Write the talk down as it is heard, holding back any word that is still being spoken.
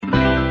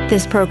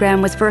This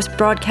program was first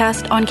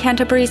broadcast on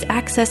Canterbury's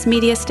access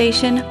media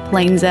station,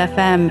 Plains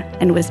FM,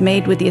 and was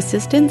made with the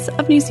assistance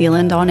of New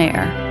Zealand On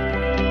Air.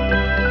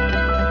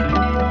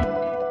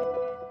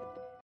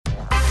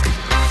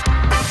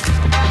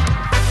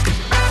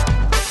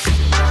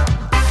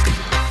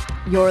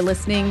 You're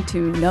listening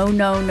to No,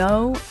 No,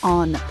 No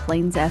on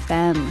Plains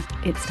FM.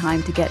 It's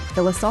time to get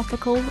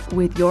philosophical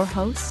with your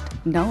host,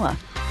 Noah.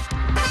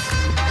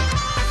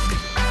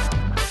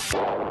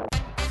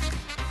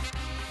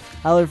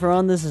 Hello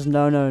everyone, this is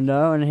No, No,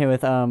 No, and I'm here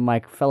with my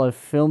fellow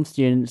film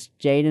students,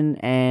 Jaden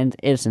and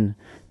Edison.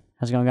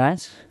 How's it going,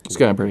 guys? It's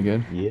going pretty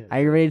good. Yeah.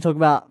 Are you ready to talk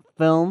about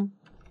film?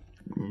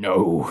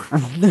 No.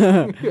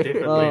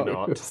 Definitely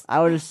not. I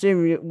would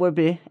assume you would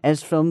be,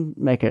 as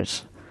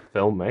filmmakers.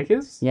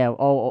 Filmmakers? Yeah,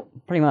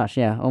 pretty much,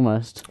 yeah,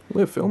 almost.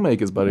 We're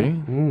filmmakers,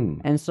 buddy.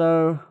 And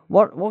so,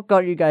 what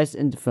got you guys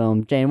into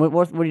film? Jane, what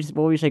would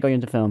you say got you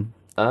into film?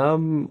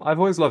 I've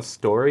always loved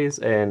stories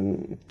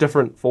and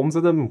different forms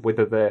of them,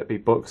 whether that be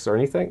books or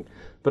anything.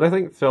 But I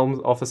think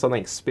films offer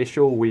something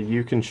special where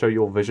you can show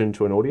your vision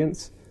to an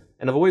audience.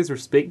 And I've always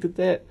respected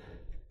that.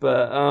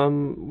 But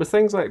with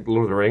things like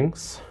Lord of the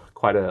Rings,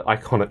 quite an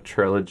iconic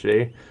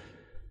trilogy,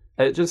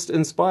 it just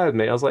inspired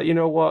me. I was like, you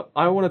know what?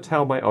 I want to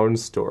tell my own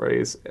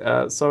stories.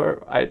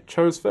 So I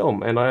chose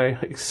film, and I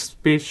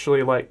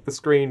especially like the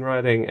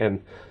screenwriting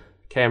and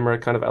camera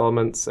kind of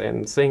elements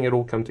and seeing it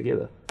all come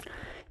together.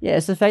 Yeah,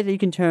 it's the fact that you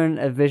can turn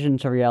a vision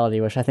to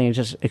reality, which I think is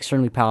just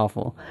extremely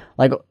powerful.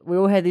 Like, we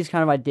all had these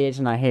kind of ideas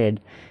in our head,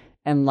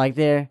 and like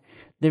they're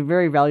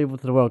very valuable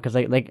to the world because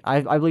I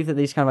believe that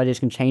these kind of ideas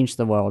can change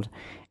the world,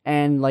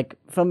 and like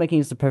filmmaking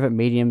is the perfect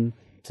medium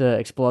to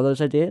explore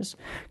those ideas.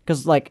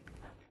 Because like,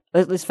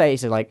 let's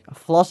face it, like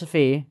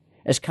philosophy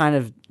is kind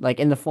of like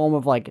in the form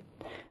of like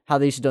how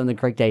they used to do it in the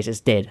Greek days.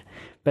 It's dead,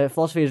 but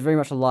philosophy is very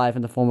much alive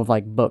in the form of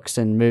like books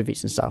and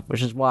movies and stuff,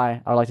 which is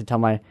why I like to tell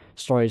my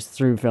stories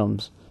through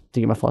films to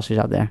get my philosophies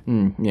out there.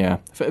 Yeah.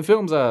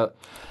 Films are...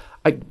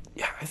 I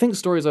think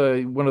stories are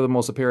one of the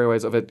more superior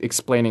ways of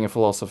explaining a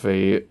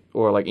philosophy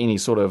or like any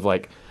sort of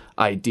like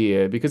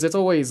idea, because it's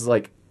always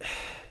like...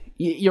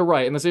 You're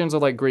right, in the sense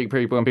of like Greek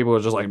people and people are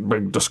just like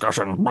big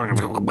discussion.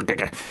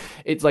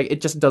 It's like it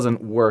just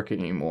doesn't work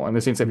anymore in the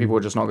sense that people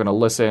are just not going to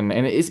listen,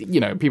 and it's, you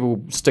know, people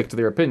stick to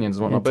their opinions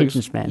and whatnot.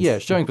 Attention spans. Yeah,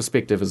 showing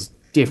perspective is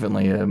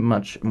definitely a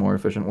much more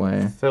efficient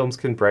way. Films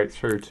can break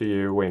through to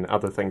you when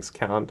other things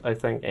can't, I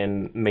think,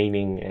 and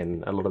meaning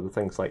and a lot of the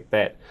things like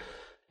that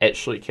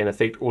actually can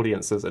affect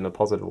audiences in a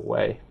positive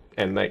way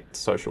and make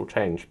social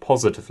change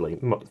positively,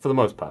 for the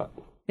most part.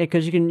 Yeah,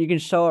 because you can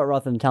show it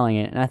rather than telling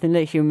it, and I think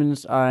that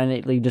humans are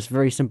innately just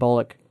very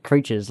symbolic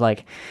creatures.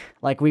 Like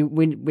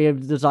we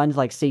have designed to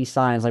like see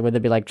signs, like whether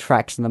it be like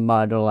tracks in the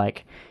mud or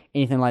like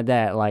anything like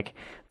that, like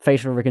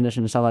facial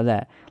recognition and stuff like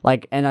that.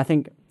 Like, and I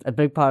think a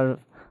big part of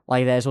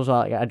like that is also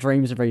like our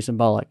dreams are very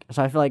symbolic.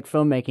 So I feel like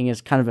filmmaking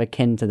is kind of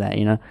akin to that,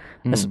 you know.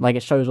 It's, like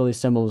it shows all these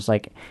symbols,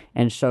 like,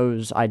 and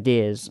shows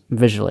ideas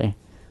visually,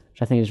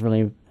 which I think is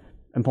really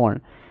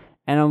important.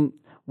 And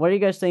what do you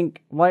guys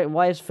think?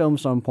 Why is film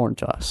so important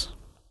to us?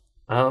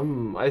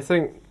 I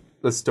think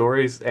the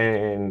stories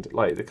and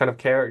like the kind of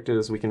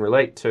characters we can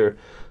relate to,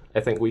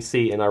 I think we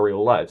see in our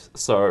real lives.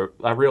 So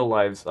our real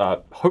lives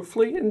are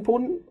hopefully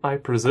important, I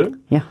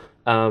presume. Yeah.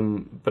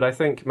 But I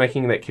think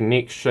making that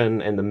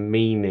connection and the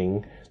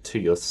meaning to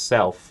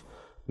yourself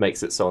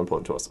makes it so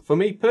important to us. For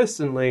me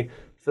personally,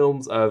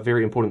 films are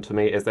very important to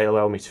me as they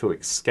allow me to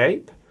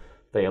escape,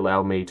 they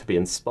allow me to be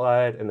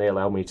inspired, and they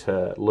allow me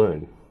to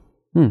learn.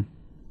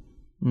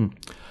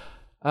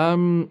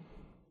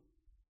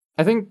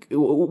 I think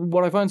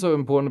what I find so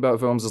important about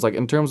films is like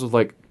in terms of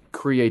like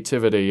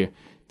creativity,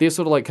 they're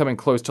sort of like coming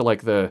close to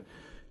like the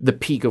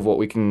peak of what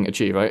we can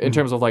achieve, right? In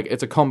terms of like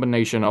it's a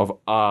combination of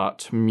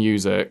art,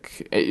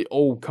 music,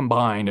 all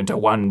combined into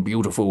one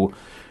beautiful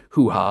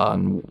hoo-ha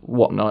and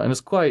whatnot, and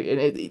it's quite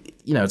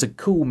you know, it's a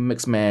cool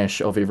mix mash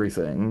of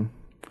everything.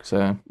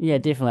 So yeah,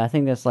 definitely. I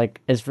think that's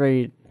like it's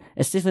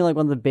definitely like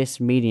one of the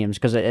best mediums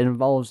because it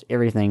involves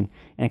everything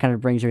and it kind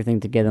of brings everything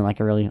together in like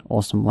a really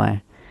awesome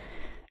way.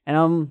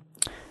 And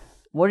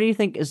what do you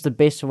think is the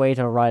best way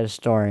to write a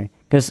story?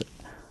 Because,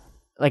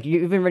 like,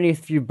 you've been reading a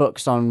few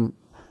books on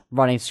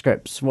writing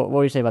scripts. What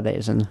do you say about that,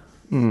 Izan?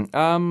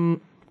 When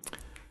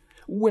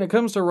it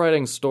comes to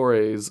writing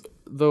stories,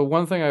 the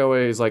one thing I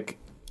always, like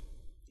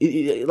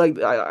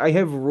I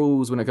have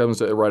rules when it comes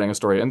to writing a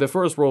story. And the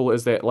first rule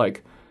is that,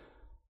 like,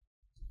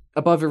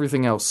 above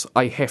everything else,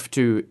 I have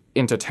to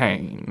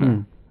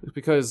entertain.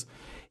 Because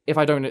if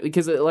I don't...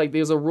 Because, like,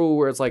 there's a rule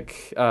where it's,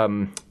 like...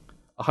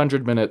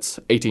 100 minutes,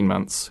 18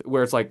 months,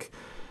 where it's like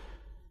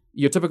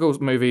your typical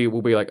movie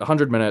will be like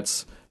 100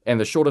 minutes and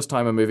the shortest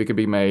time a movie could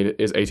be made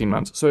is 18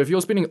 months. So if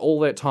you're spending all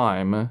that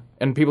time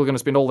and people are going to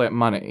spend all that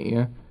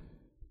money,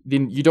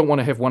 then you don't want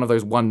to have one of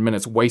those 1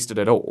 minutes wasted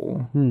at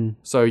all.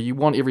 So you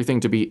want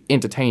everything to be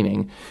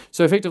entertaining.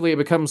 So effectively it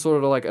becomes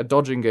sort of like a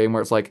dodging game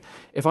where it's like,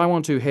 if I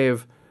want to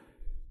have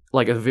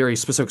like a very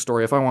specific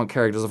story, if I want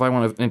characters, if I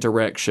want an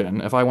interaction,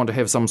 if I want to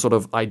have some sort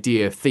of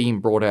idea, theme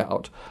brought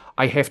out,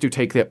 I have to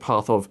take that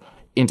path of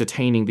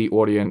entertaining the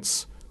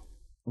audience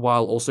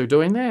while also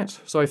doing that.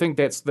 So I think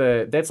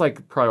that's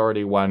like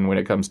priority one when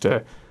it comes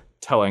to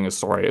telling a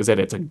story, is that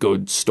it's a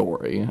good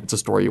story. It's a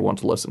story you want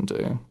to listen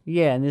to.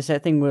 Yeah, and there's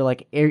that thing where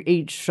like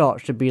each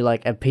shot should be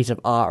like a piece of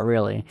art,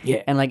 really.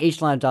 Yeah. And like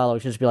each line of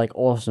dialogue should just be like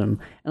awesome.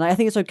 And I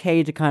think it's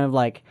okay to kind of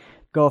like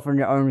go off on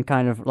your own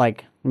kind of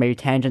like maybe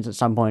tangents at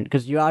some point,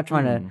 because you are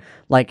trying to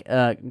like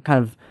kind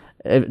of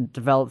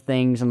develop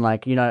things, and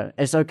like, you know,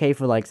 it's okay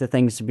for like the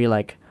things to be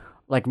like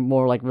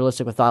more like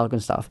realistic with dialogue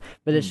and stuff.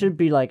 But it should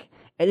be like,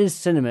 it is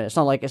cinema. It's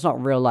not like, it's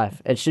not real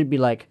life. It should be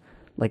like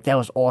that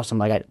was awesome.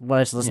 Like what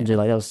I just listened to,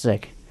 like that was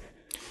sick.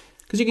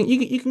 Because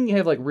you can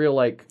have like real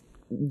like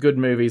good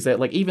movies that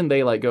like even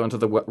they like go into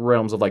the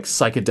realms of like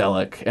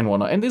psychedelic and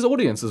whatnot, and there's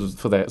audiences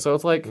for that. So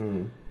it's like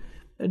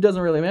it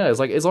doesn't really matter. It's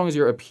like as long as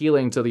you're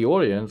appealing to the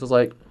audience, it's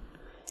like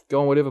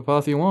go on whatever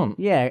path you want.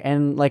 Yeah,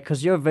 and like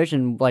because your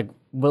vision like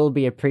will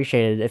be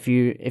appreciated if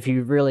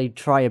you really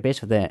try your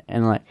best with it,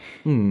 and like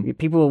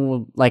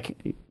people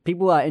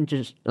are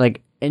into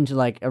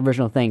like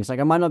original things. Like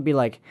it might not be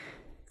like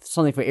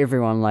something for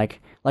everyone. Like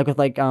with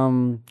like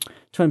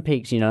Twin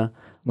Peaks, you know,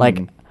 like.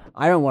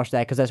 I don't watch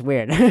that because that's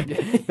weird,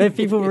 but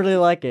people really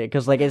like it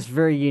because like it's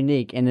very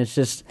unique, and it's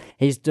just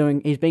he's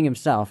being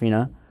himself, you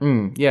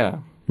know. Yeah.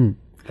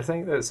 I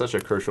think that's such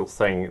a crucial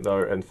thing,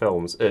 though, in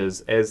films,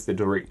 is as the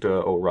director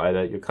or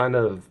writer, you're kind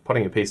of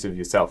putting a piece of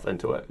yourself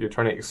into it. You're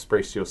trying to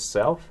express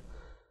yourself.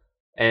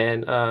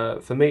 And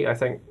for me, I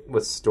think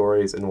with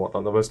stories and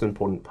whatnot, the most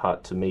important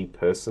part to me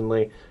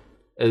personally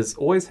is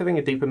always having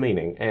a deeper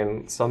meaning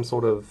and some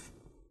sort of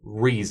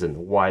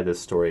reason why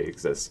this story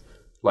exists.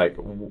 Like,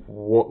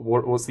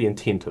 what's the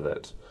intent of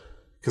it?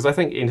 Because I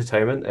think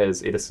entertainment,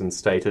 as Edison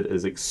stated,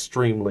 is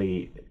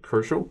extremely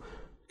crucial.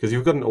 Because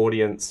you've got an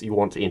audience, you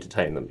want to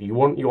entertain them. You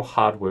want your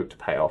hard work to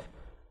pay off.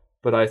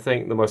 But I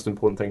think the most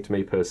important thing to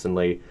me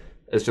personally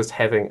is just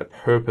having a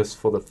purpose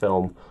for the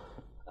film,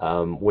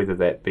 whether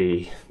that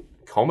be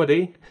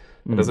comedy.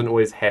 It doesn't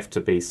always have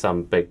to be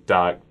some big,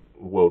 dark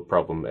world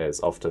problem, as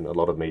often a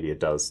lot of media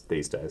does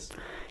these days.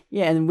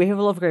 Yeah, and we have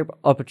a lot of great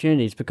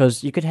opportunities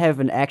because you could have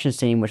an action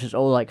scene which is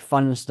all like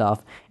fun and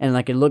stuff, and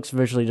like it looks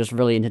visually just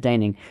really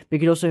entertaining. But you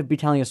could also be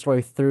telling a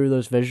story through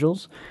those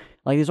visuals.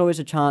 Like there's always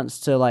a chance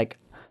to like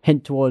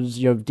hint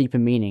towards your deeper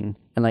meaning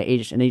in like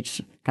each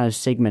kind of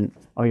segment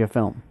of your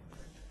film.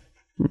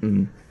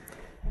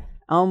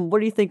 What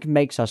do you think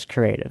makes us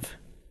creative?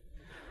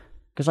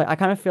 Because like I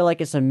kind of feel like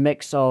it's a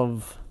mix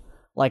of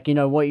like, you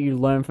know, what you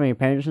learn from your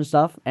parents and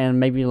stuff, and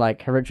maybe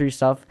like hereditary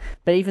stuff.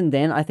 But even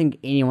then, I think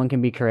anyone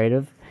can be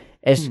creative.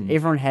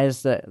 Everyone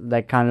has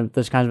those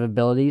kind of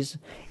abilities.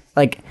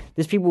 Like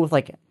there's people with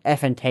like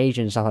aphantasia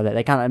and stuff like that.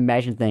 They can't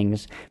imagine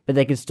things, but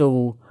they can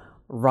still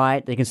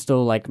write. They can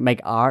still like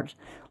make art.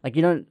 Like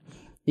you don't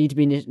need to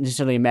be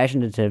necessarily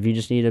imaginative. You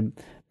just need to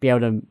be able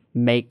to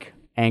make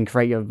and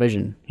create your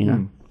vision. You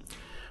know.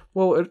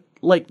 Well,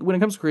 like when it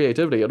comes to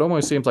creativity, it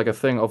almost seems like a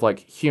thing of like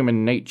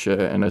human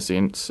nature in a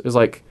sense. Is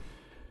like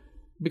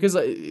because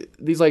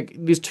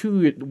there's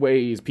two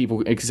ways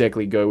people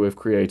exactly go with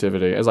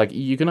creativity. It's like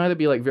you can either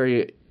be like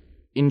very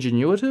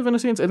ingenuitive in a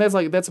sense, and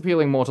that's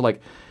appealing more to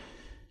like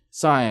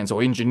science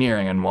or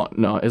engineering and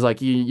whatnot. It's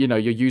like you know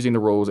you're using the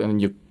rules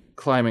and you're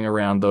climbing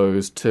around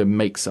those to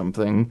make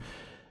something.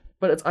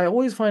 But I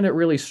always find it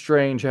really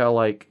strange how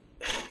like.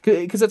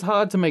 Because it's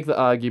hard to make the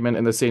argument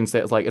in the sense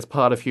that it's like it's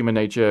part of human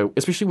nature,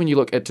 especially when you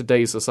look at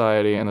today's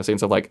society in the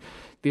sense of like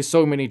there's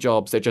so many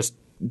jobs that just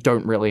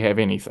don't really have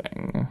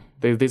anything.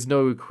 There's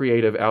no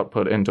creative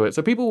output into it.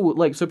 So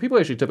people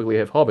actually typically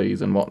have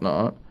hobbies and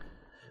whatnot.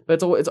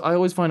 But I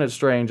always find it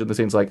strange in the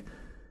sense like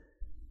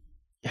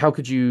how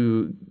could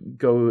you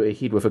go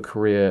ahead with a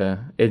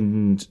career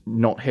and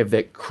not have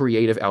that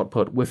creative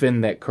output within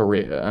that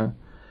career?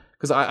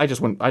 Because I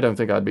don't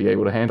think I'd be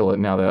able to handle it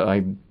now that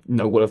I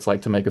know what it's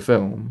like to make a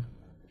film.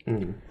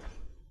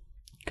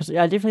 Because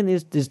I definitely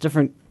there's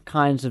different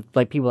kinds of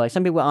like people. Like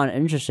some people aren't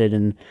interested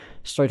in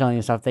storytelling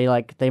and stuff.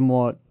 There's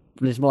more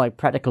like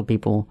practical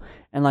people,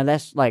 and like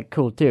that's like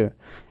cool too.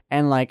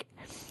 And like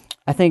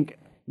I think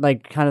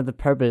like kind of the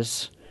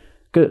purpose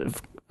good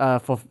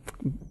for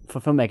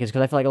filmmakers,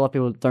 because I feel like a lot of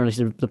people don't really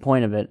see the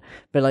point of it.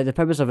 But like the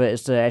purpose of it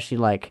is to actually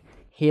like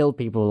heal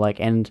people. Like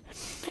and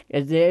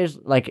it is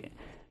like.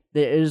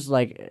 It is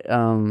like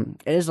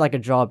a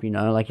job, you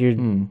know. Like you're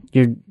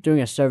doing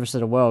a service to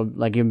the world.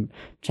 Like you're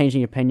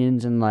changing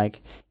opinions and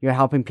like you're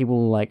helping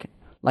people. Like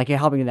you're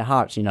helping their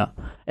hearts, you know.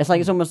 It's like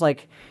it's almost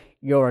like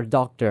you're a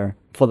doctor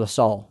for the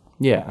soul.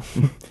 Yeah,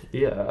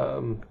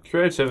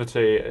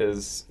 creativity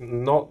is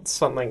not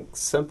something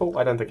simple.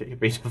 I don't think it can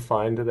be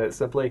defined that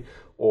simply,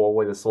 or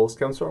where the source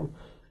comes from.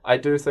 I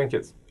do think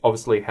it's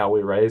obviously how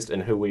we're raised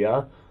and who we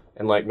are.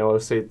 And like Noah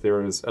said,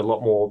 there is a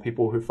lot more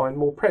people who find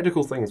more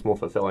practical things more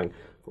fulfilling,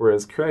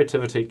 whereas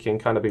creativity can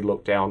kind of be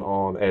looked down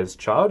on as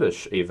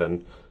childish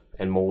even,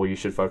 and more you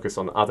should focus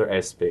on other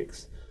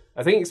aspects.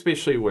 I think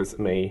especially with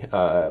me,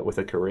 with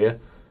a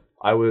career,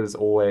 I was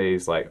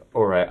always like,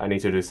 all right, I need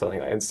to do something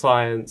like in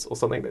science or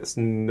something that's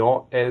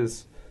not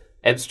as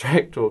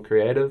abstract or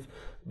creative,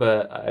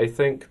 but I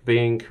think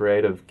being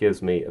creative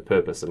gives me a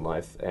purpose in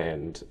life,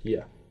 and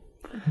yeah.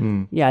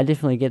 Yeah, I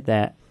definitely get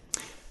that.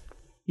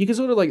 You can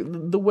sort of like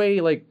the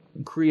way like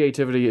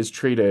creativity is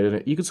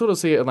treated. You can sort of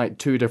see it in like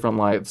two different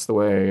lights. The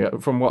way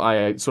from what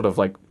I sort of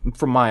like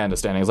from my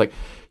understanding is like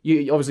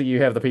you obviously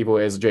you have the people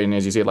as Jaden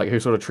as you said like who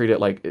sort of treat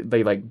it like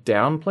they like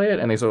downplay it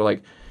and they sort of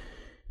like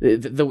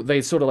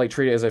they sort of like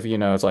treat it as if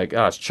it's like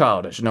it's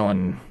childish. No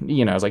one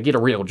it's like get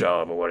a real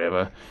job or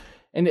whatever.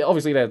 And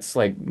obviously that's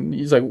like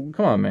it's like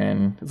come on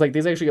man. It's like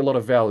there's actually a lot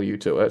of value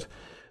to it.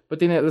 But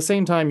then at the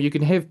same time you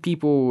can have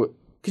people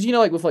because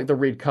like with like the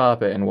red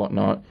carpet and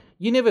whatnot.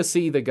 You never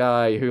see the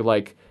guy who,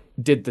 like,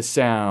 did the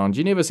sound.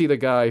 You never see the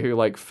guy who,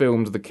 like,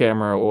 filmed the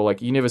camera or,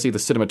 like, you never see the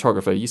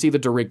cinematographer. You see the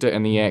director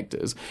and the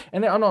actors.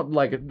 And I'm not,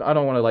 like, I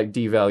don't want to, like,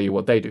 devalue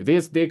what they do.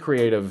 They're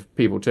creative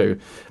people, too.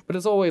 But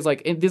it's always,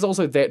 like, there's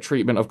also that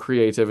treatment of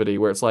creativity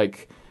where it's,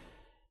 like,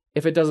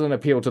 if it doesn't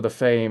appeal to the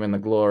fame and the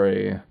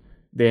glory,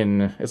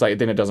 then it's, like,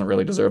 then it doesn't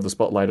really deserve the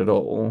spotlight at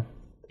all.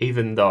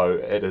 Even though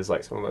it is,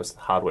 like, some of the most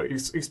hard work,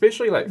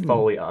 especially, like,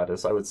 Foley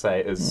artists, I would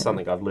say, is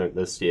something I've learned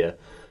this year.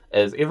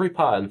 Is every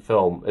part in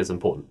film is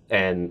important,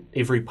 and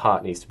every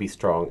part needs to be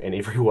strong, and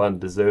everyone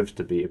deserves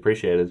to be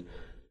appreciated,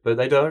 but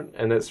they don't,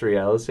 and that's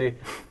reality.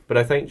 But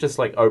I think just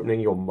like opening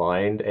your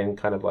mind and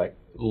kind of like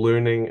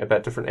learning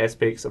about different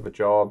aspects of a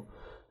job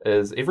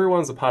is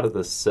everyone's a part of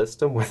this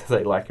system, whether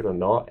they like it or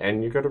not,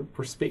 and you've got to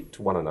respect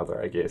one another,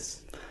 I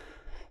guess.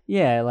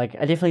 Yeah, like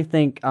I definitely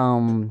think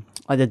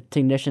like the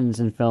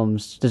technicians in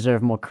films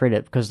deserve more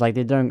credit because like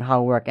they're doing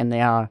hard work and they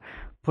are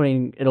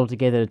putting it all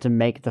together to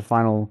make the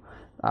final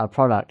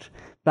product.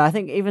 But I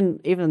think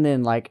even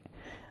then, like,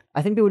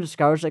 I think people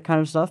discourage that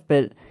kind of stuff,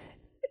 but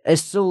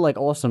it's still like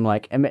awesome.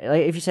 Like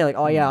if you say like,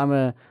 oh yeah,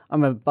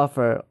 I'm a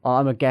buffer, or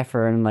I'm a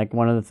gaffer, in like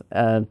one of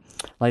the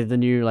like the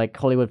new like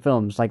Hollywood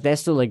films, like they're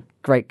still like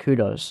great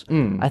kudos.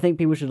 I think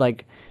people should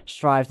like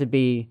strive to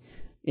be,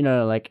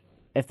 like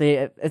if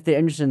they're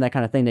interested in that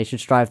kind of thing, they should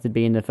strive to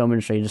be in the film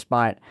industry,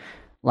 despite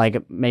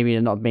like maybe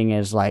not being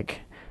as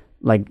like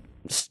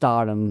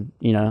stardom,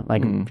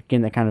 like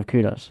getting that kind of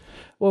kudos.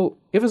 Well,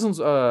 ever since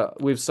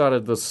we've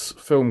started this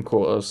film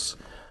course,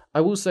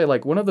 I will say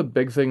like one of the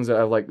big things that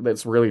I've like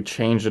that's really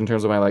changed in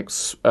terms of my like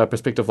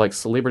perspective like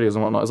celebrities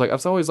and whatnot is like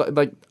I've always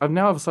like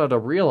I've started to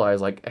realize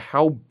like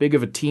how big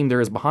of a team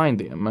there is behind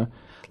them.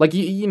 Like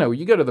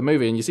you go to the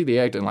movie and you see the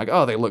actor and like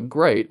oh they look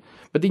great,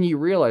 but then you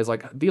realize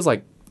like there's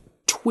like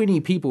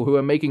 20 people who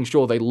are making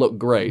sure they look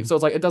great. So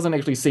it's like it doesn't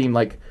actually seem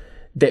like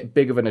that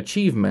big of an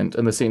achievement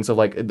in the sense of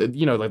like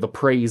like the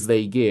praise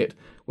they get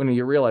when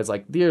you realize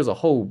like there's a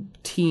whole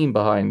team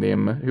behind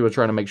them who are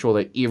trying to make sure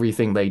that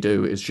everything they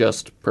do is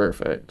just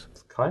perfect.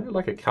 It's kind of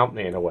like a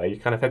company in a way. You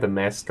kind of have the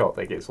mascot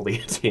that gets all the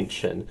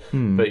attention,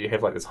 but you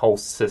have like this whole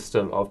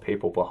system of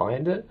people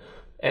behind it.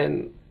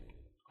 And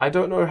I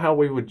don't know how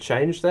we would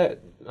change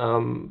that,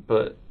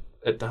 but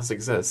it does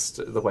exist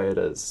the way it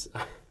is.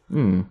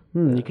 You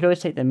could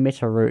always take the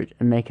meta route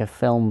and make a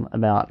film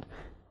about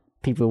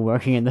people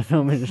working in the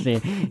film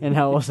industry and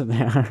how awesome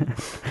they are.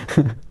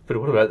 But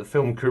what about the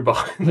film crew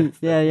behind it?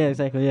 Yeah,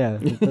 exactly, yeah.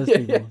 Those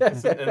people.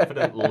 It's an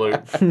infinite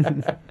loop.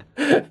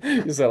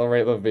 You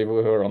celebrate the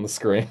people who are on the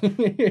screen.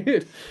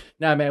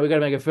 Nah, man, we got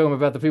to make a film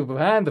about the people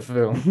behind the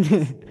film.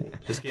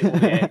 Just get all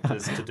the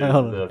actors to do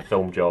the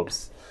film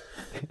jobs.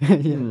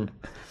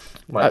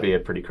 Might be a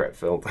pretty crap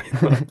film.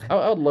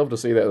 I would love to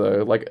see that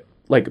though.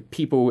 Like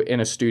people in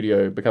a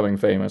studio becoming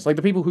famous, like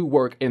the people who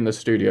work in the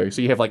studio.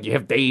 So you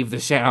have Dave, the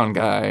sound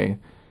guy.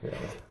 Yeah.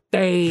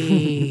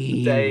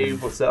 Dave,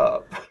 Dave, what's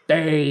up?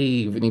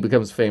 Dave, and he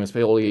becomes famous.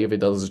 But all he ever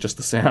does is just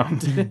the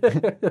sound.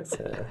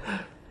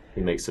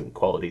 He makes some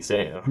quality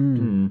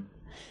sound.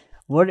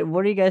 What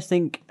do you guys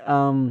think?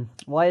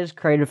 Why is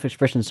creative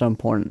expression so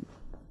important?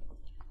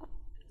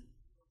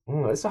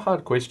 That's a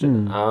hard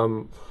question.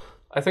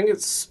 I think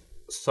it's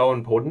so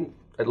important,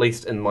 at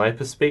least in my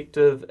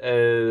perspective,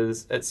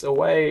 is it's a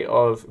way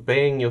of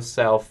being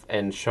yourself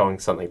and showing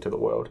something to the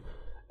world.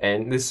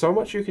 And there's so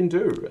much you can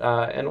do.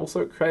 And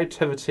also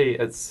creativity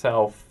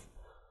itself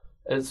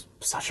is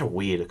such a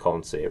weird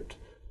concept.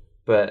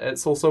 But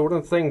it's also one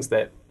of the things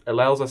that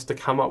allows us to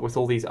come up with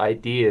all these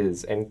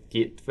ideas and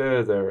get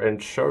further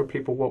and show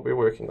people what we're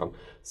working on.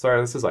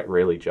 Sorry, this is like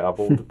really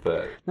jabbled,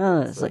 but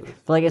no, it's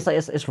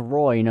it's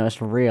raw,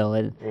 it's real.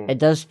 It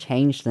does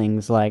change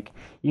things. Like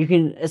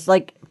it's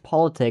like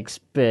politics,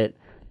 but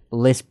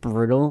less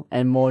brutal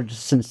and more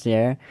just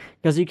sincere.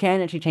 Because you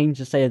can actually change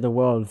the state of the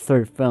world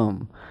through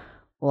film.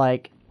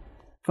 Like,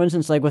 for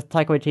instance, like with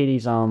Taika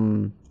Waititi's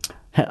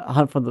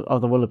Hunt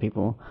of the Willow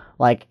People,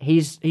 like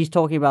he's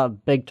talking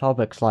about big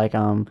topics like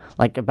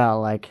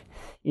about like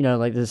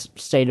this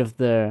state of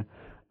the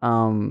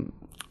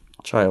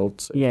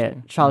child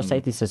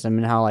safety system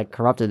and how like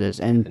corrupt it is,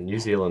 and in New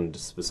Zealand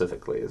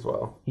specifically as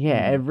well.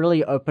 Yeah, it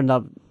really opened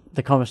up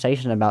the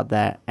conversation about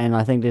that, and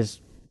I think there's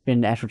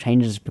been actual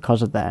changes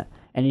because of that.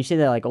 And you see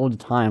that like all the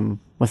time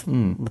with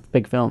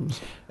big films.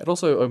 It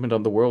also opened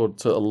up the world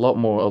to a lot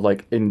more of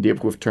like in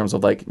depth with terms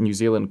of like New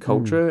Zealand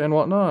culture and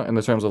whatnot, in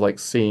the terms of like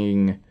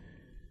seeing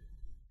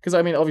Because,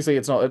 I mean, obviously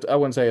it's not, I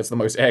wouldn't say it's the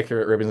most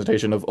accurate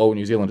representation of all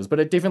New Zealanders, but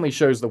it definitely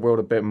shows the world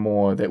a bit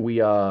more that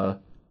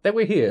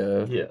we're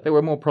here, that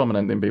we're more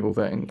prominent than people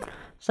think.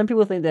 Some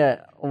people think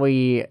that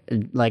we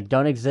like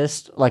don't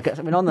exist. Like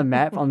I mean, on the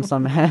map on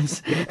some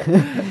maps,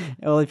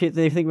 well,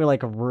 they think we're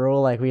like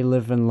rural, like we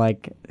live in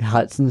like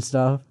huts and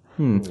stuff.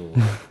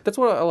 That's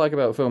what I like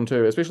about film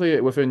too, especially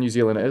within New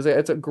Zealand. Is that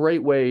it's a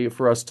great way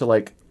for us to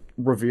like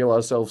reveal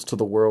ourselves to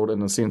the world in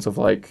the sense of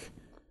like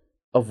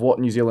of what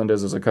New Zealand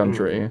is as a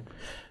country.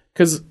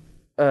 Because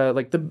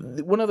like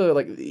one of the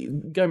like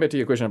going back to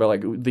your question about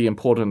like the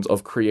importance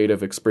of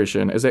creative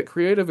expression is that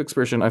creative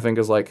expression I think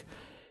is like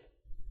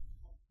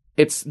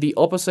it's the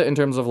opposite in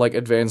terms of like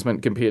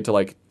advancement compared to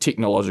like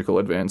technological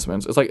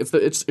advancements. It's like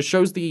it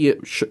shows the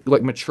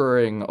like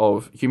maturing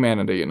of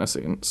humanity in a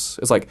sense.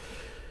 It's like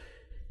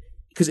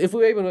because if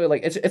we're able to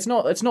like it's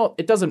not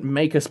it doesn't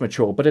make us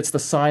mature, but it's the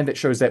sign that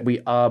shows that we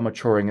are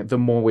maturing the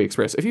more we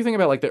express. If you think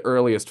about like the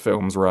earliest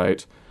films,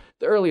 right?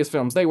 The earliest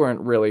films, they weren't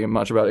really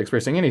much about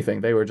expressing anything.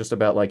 They were just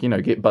about, like, you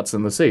know, get butts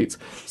in the seats.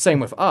 Same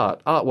with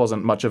art. Art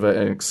wasn't much of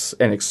an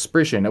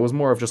expression. It was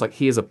more of just like,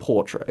 here's a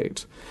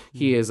portrait.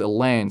 Here's a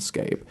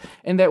landscape.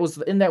 And that was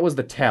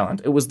the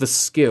talent. It was the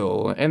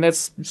skill. And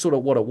that's sort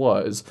of what it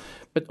was.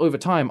 But over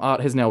time,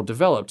 art has now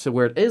developed to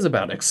where it is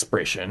about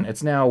expression.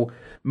 It's now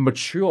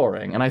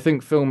maturing. And I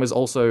think film is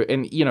also,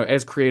 and, you know,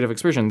 as creative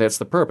expression, that's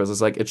the purpose. It's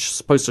like, it's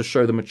supposed to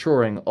show the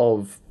maturing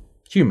of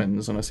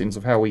humans in a sense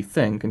of how we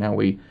think and how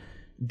we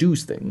do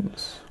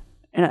things.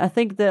 And I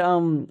think that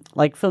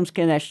like films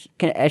can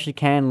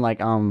like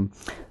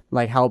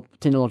help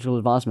technological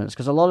advancements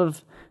because a lot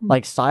of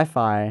like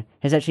sci-fi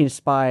has actually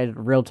inspired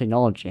real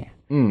technology.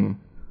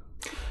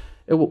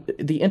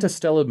 The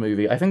Interstellar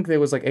movie, I think there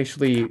was like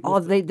actually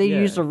they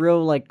used a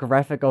real like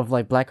graphic of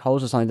like black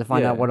holes or something to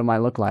find out what it might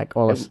look like.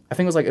 I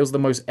think it was the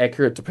most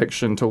accurate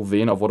depiction till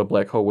then of what a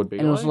black hole would be.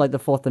 And also like the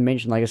fourth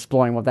dimension, like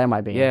exploring what that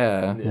might be.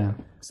 Yeah.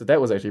 So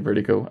that was actually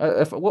pretty cool.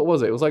 What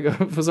was it? It was like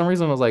for some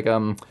reason it was like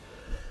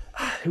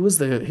who's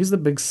the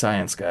big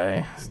science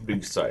guy?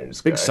 Big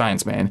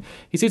science Man.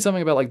 He said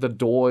something about like the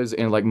doors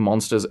and like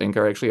Monsters Inc.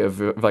 are actually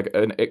like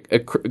a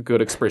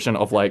good expression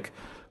of like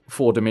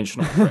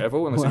 4-dimensional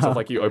travel in the sense of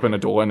like you open a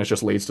door and it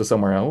just leads to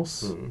somewhere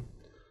else.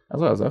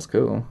 That's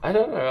cool. I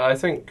don't know. I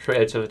think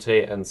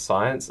creativity and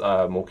science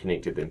are more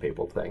connected than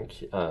people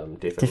think.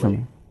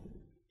 Definitely.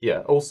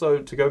 Yeah. Also,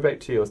 to go back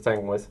to your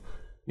thing with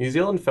New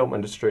Zealand film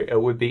industry,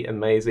 it would be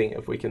amazing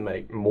if we can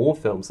make more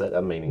films that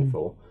are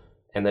meaningful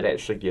and that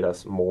actually get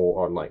us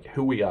more on like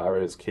who we are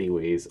as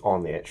Kiwis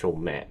on the actual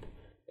map.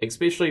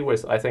 Especially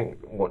with, I think,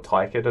 what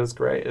Taika does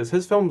great is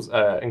his films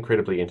are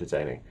incredibly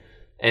entertaining.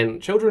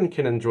 And children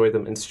can enjoy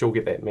them and still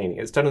get that meaning.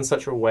 It's done in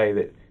such a way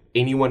that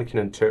anyone can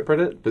interpret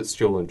it but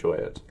still enjoy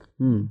it.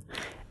 And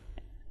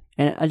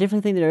I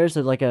definitely think there is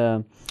like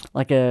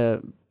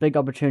a big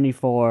opportunity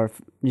for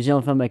New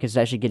Zealand filmmakers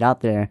to actually get out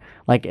there.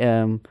 Like you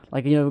know,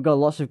 we've got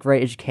lots of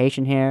great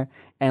education here,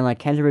 and like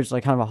Canterbury's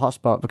like kind of a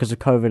hotspot because of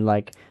COVID.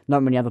 Like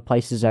not many other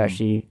places are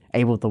actually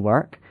able to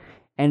work.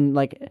 And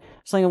like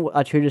something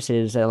our tutor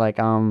says is that like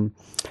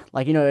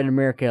you know in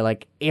America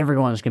like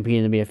everyone's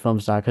competing to be a film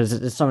star because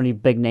there's so many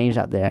big names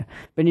out there.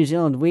 But in New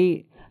Zealand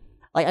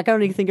I can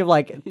only think of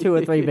like 2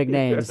 or 3 big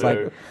names.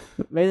 Like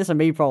maybe that's a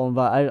me problem,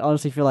 but I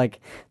honestly feel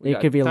like there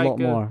could be a lot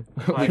more.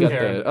 We got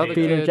the other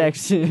Peter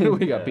Jackson.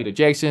 We got Peter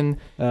Jackson.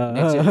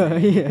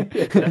 Yeah,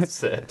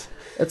 That's it.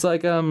 It's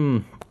like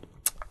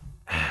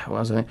what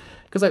was I?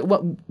 Because like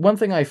one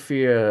thing I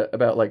fear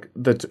about like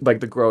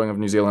the growing of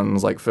New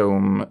Zealand's like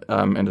film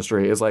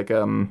industry is like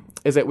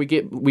is that we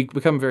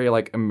become very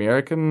like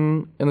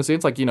American in the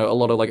sense like you know a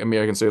lot of like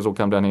American studios will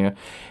come down here.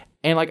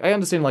 And like I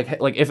understand like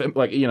if it,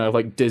 like you know if,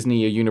 like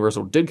Disney or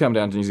Universal did come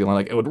down to New Zealand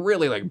like it would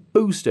really like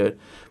boost it,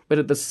 but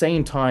at the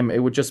same time it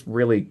would just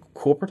really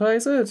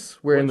corporatize it.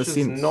 Which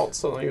is not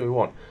something we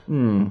want.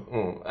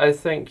 I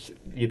think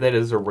that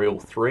is a real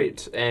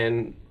threat,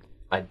 and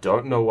I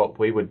don't know what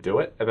we would do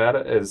about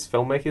it as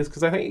filmmakers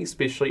because I think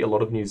especially a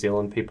lot of New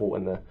Zealand people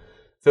in the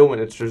film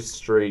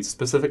industry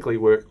specifically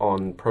work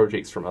on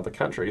projects from other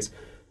countries,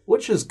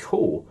 which is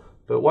cool.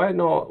 But why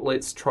not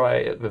let's try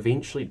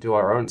eventually do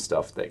our own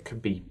stuff that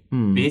could be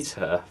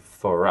better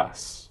for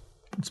us.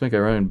 Let's make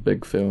our own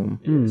big film.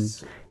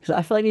 Yes. So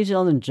I feel like New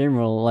Zealand in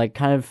general, like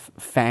kind of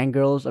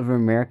fangirls of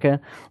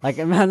America. Like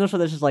I'm not sure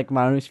that's just like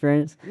my own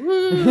experience,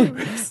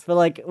 but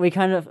like it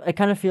kind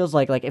of feels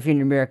like if you're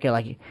in America,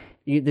 like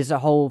there's a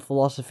whole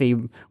philosophy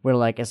where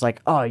like it's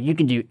like oh you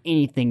can do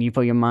anything you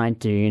put your mind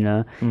to, you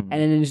know, and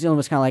then in New Zealand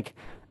it's kind of like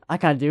I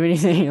can't do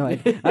anything.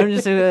 Like I'm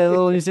just a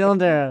little New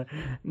Zealander,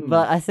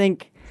 but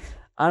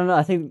I don't know.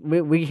 I think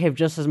we have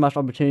just as much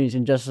opportunities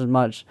and just as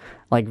much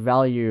like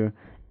value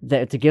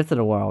to give to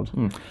the world.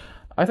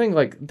 I think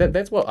like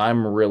that's what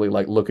I'm really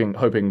like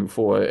hoping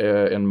for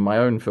in my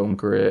own film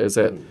career is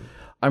that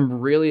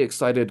I'm really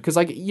excited because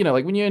like you know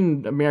like when you're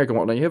in America and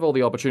whatnot you have all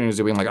the opportunities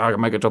of being like I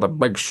can make it to the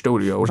big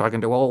studios, I can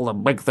do all the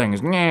big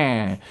things,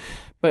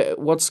 But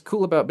what's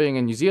cool about being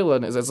in New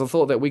Zealand is the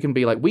thought that we can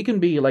be like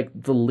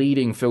the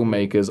leading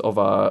filmmakers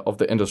of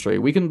the industry.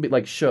 We can be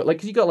like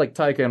cause you got like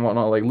Taika and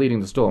whatnot like leading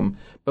the storm,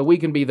 but we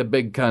can be the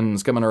big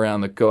guns coming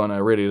around the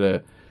corner ready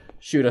to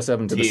shoot us up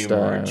into the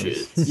stars.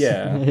 Richards.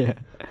 Yeah.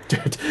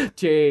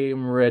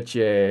 Team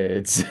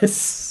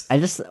Richards. I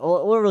just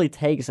all it really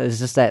takes is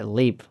just that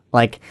leap,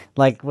 like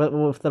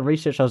with the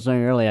research I was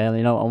doing earlier,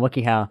 on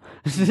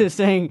WikiHow,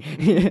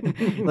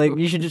 saying like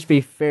you should just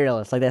be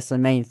fearless. Like that's the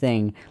main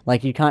thing.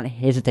 Like you can't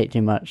hesitate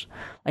too much.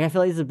 Like I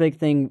feel like it's a big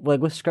thing,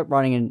 like with script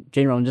writing in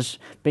general and just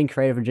being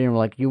creative in general.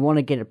 Like you want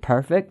to get it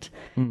perfect,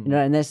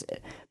 and that's.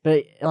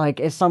 But like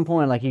at some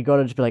point, like you got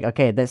to just be like,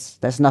 okay,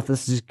 that's enough.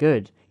 This is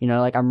good.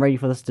 Like I'm ready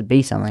for this to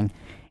be something,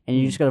 and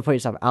you just got to put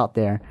yourself out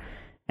there.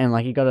 And,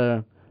 like, you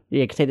gotta,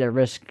 take that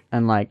risk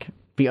and, like,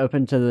 be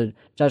open to the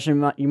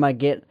judgment you might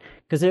get.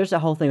 Because there's that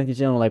whole thing with New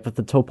Zealand, like, with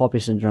the tall poppy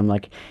syndrome.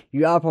 Like,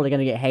 you are probably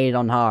gonna get hated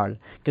on hard.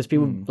 Because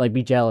people, like,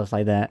 be jealous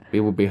like that.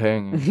 People be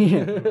hanging.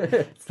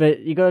 Yeah.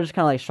 But you gotta just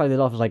kind of, like, shrug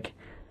it off as,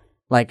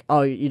 like,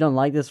 oh, you don't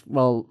like this?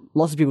 Well,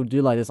 lots of people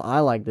do like this.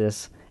 I like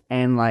this.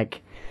 And,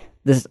 like,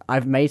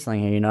 I've made something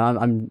here,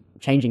 I'm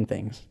changing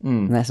things.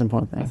 And that's the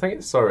important thing. I think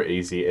it's so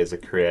easy as a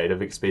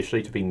creative,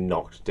 especially to be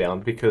knocked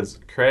down,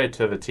 because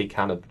creativity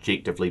can't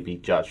objectively be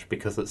judged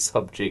because it's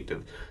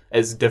subjective.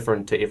 It's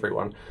different to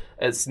everyone.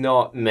 It's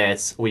not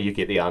maths where you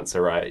get the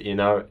answer right,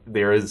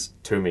 There is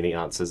too many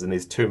answers and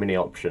there's too many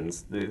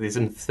options. There's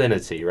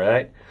infinity,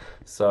 right?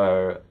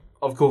 So,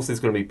 of course, there's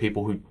going to be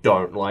people who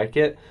don't like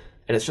it,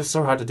 and it's just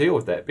so hard to deal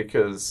with that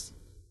because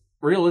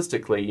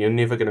realistically, you're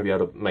never going to be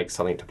able to make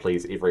something to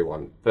please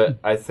everyone, but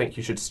I think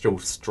you should still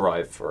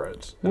strive for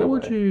it. What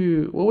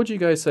would you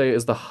guys say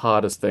is the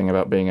hardest thing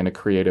about being in a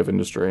creative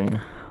industry?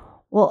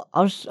 Well,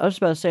 I was about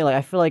to say, like,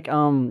 I feel like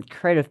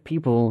creative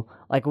people,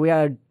 like, we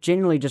are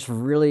generally just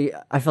really,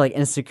 I feel like,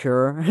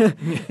 insecure.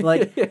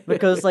 Like,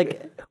 because,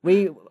 like,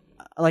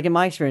 in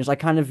my experience, I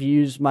kind of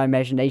use my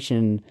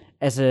imagination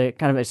as a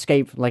kind of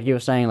escape, like you were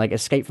saying, like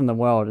escape from the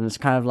world, and it's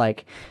kind of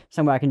like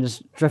somewhere I can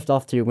just drift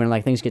off to when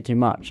like things get too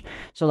much.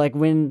 So like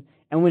when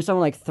someone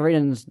like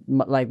threatens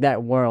like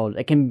that world,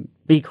 it can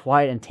be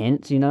quite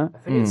intense, I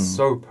think it's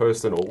so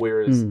personal,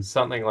 whereas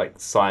something like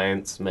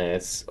science,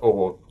 maths,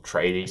 or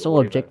trading, it's all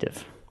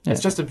objective. It's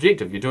just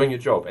objective. You're doing your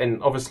job,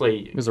 and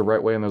obviously there's a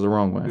right way and there's a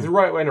wrong way. There's a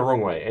right way and a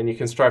wrong way, and you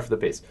can strive for the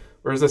best.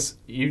 Whereas this,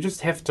 you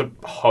just have to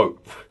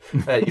hope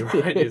that your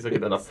ideas are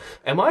good enough.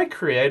 Am I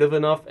creative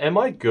enough? Am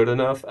I good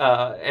enough?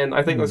 And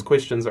I think those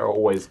questions are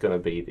always going to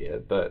be there,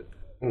 but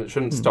it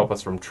shouldn't stop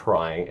us from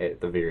trying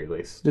at the very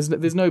least.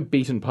 There's no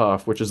beaten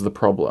path, which is the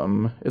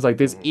problem. It's like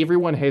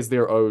everyone has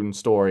their own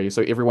story,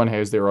 so everyone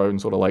has their own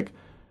sort of like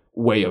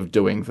way of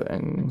doing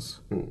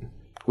things.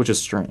 Which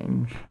is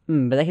strange.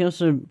 But that can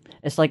also,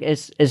 it's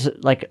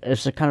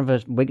a kind of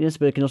a weakness,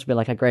 but it can also be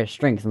like a great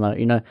strength. Like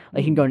you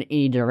can go in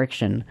any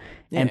direction,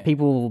 and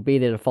people will be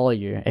there to follow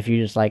you if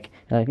you just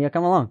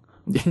come along.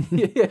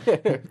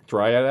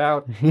 Try it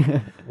out.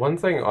 One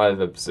thing I've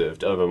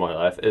observed over my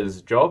life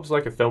is jobs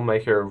like a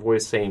filmmaker have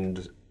always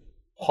seemed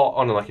hot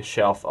on like a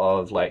shelf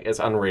of like it's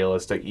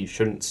unrealistic. You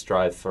shouldn't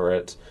strive for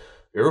it.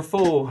 You're a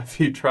fool if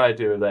you try to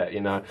do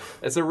that.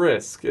 It's a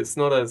risk. It's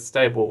not a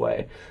stable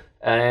way.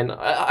 And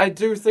I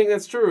do think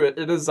that's true.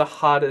 It is a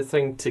harder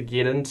thing to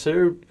get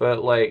into,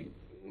 but, like,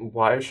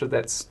 why should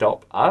that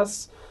stop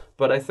us?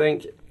 But I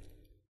think,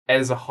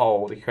 as a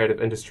whole, the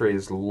creative industry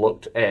is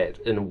looked at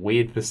in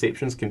weird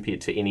perceptions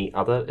compared to any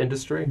other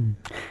industry.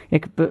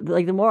 Yeah, but,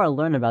 like, the more I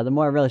learn about it, the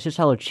more I realize just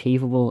how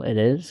achievable it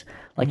is.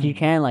 Like, you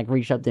can, like,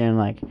 reach up there and,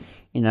 like,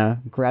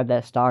 grab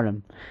that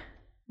stardom.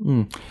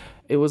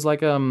 It was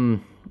like, I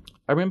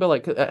remember,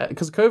 like,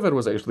 because COVID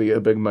was actually a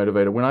big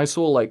motivator. When I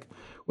saw, like,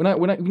 when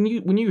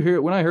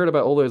I heard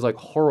about all those like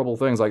horrible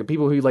things, like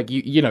people who like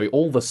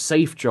all the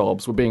safe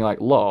jobs were being like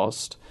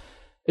lost,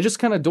 it just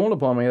kind of dawned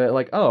upon me that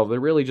like, oh, there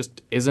really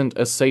just isn't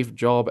a safe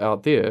job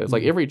out there. It's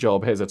like every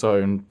job has its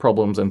own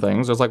problems and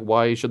things. It's like,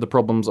 why should the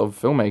problems of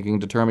filmmaking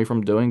deter me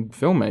from doing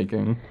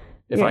filmmaking?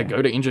 If I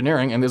go to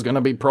engineering and there's going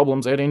to be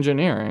problems at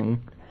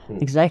engineering.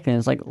 Exactly.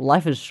 It's like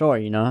life is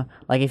short,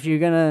 Like if you're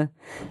gonna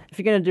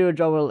do a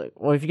job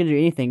or if you're gonna do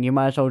anything, you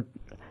might as well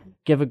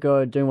give a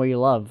go at doing what you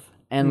love.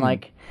 And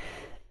like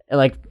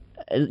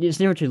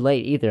it's never too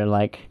late either.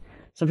 Like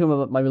some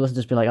people might be listening to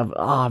this, be like,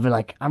 but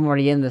like I'm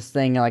already in this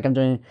thing. Like I'm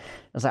doing.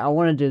 It's like I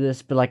want to do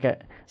this, but like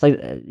it's like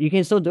you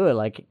can still do it.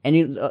 Like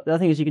and the other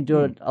thing is you can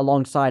do it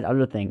alongside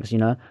other things.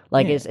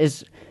 Like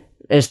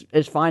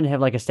it's fine to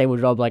have like a stable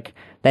job. Like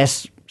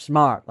that's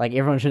smart. Like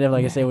everyone should have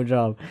like a stable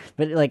job.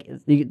 But like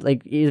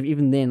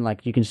even then,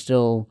 like you can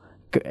still,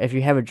 if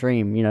you have a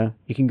dream,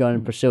 you can go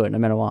and pursue it no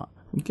matter what.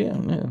 You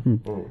can, yeah.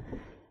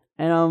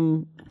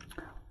 And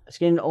it's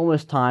getting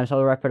almost time, so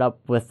I'll wrap it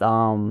up with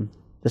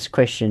this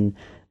question.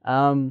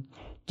 Do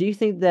you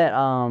think that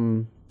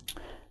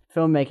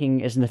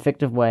filmmaking is an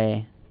effective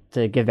way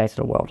to give back to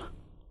the world?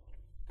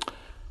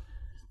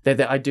 that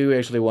I do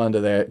actually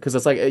wonder that, because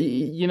it's like,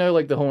 you know,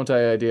 like the whole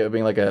entire idea of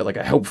being like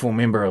a helpful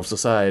member of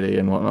society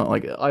and whatnot.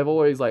 Like I've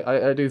always like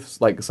I do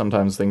like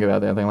sometimes think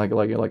about that and think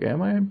like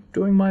am I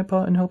doing my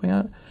part in helping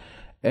out?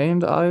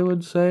 And I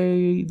would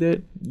say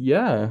that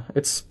yeah,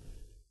 it's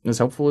as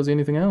helpful as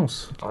anything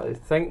else. I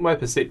think my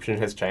perception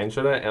has changed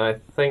on it, and I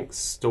think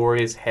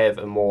stories have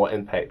a more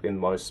impact than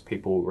most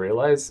people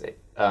realize,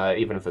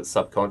 even if it's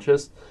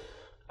subconscious.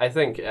 I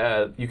think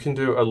you can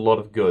do a lot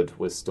of good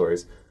with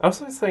stories. I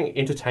also think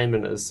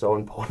entertainment is so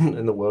important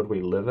in the world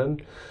we live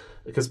in,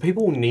 because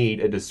people need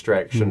a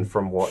distraction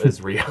from what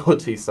is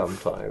reality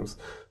sometimes.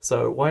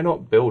 So why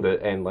not build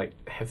it and like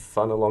have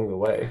fun along the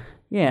way?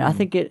 Yeah, I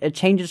think it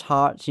changes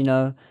hearts, you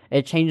know,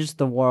 it changes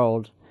the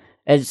world.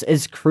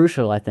 It's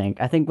crucial, I think.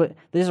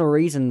 There's a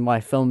reason why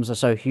films are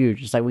so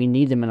huge. It's like we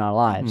need them in our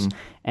lives.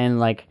 And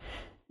like,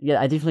 yeah,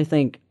 I definitely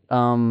think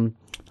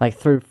like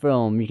through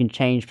film you can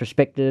change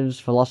perspectives,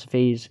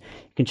 philosophies,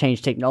 you can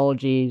change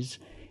technologies.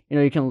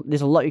 You know,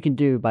 there's a lot you can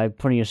do by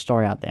putting a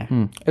story out there.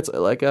 It's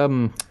like I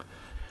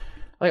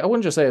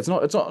wouldn't just say it's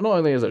not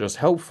only is it just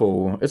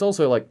helpful, it's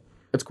also like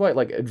it's quite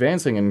like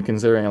advancing in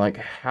considering like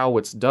how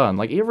it's done.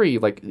 Like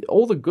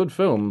all the good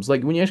films,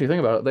 like when you actually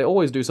think about it, they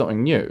always do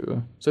something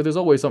new. So there's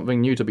always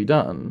something new to be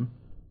done.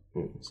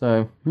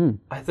 So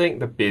I think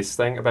the best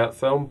thing about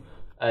film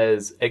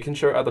is it can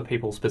show other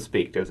people's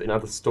perspectives and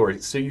other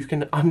stories, so you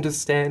can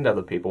understand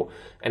other people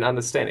and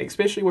understand,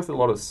 especially with a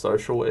lot of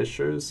social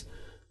issues.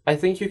 I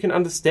think you can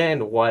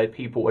understand why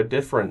people are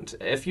different.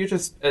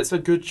 It's a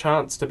good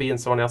chance to be in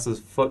someone else's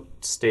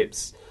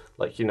footsteps,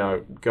 like, you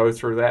know, go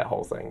through that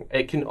whole thing.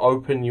 It can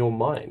open your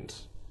mind.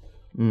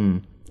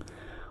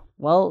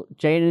 Well,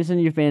 Jay and Innocent,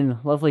 you've been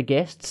lovely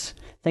guests.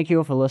 Thank you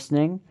all for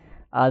listening.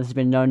 This has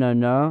been No, No,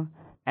 No.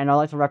 And I'd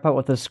like to wrap up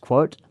with this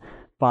quote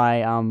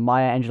by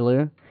Maya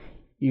Angelou.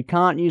 You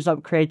can't use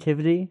up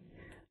creativity.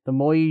 The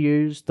more you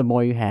use, the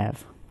more you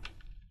have.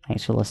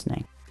 Thanks for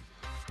listening.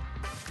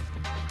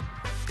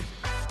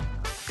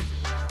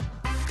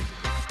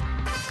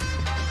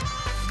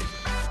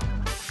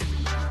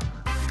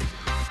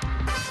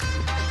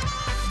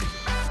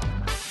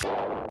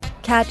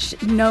 Catch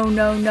No,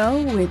 No,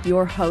 No with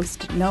your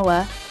host,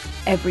 Noah,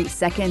 every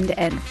second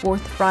and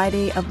fourth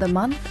Friday of the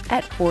month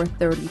at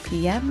 4:30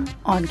 p.m.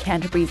 on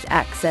Canterbury's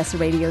access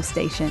radio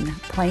station,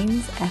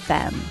 Plains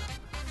FM.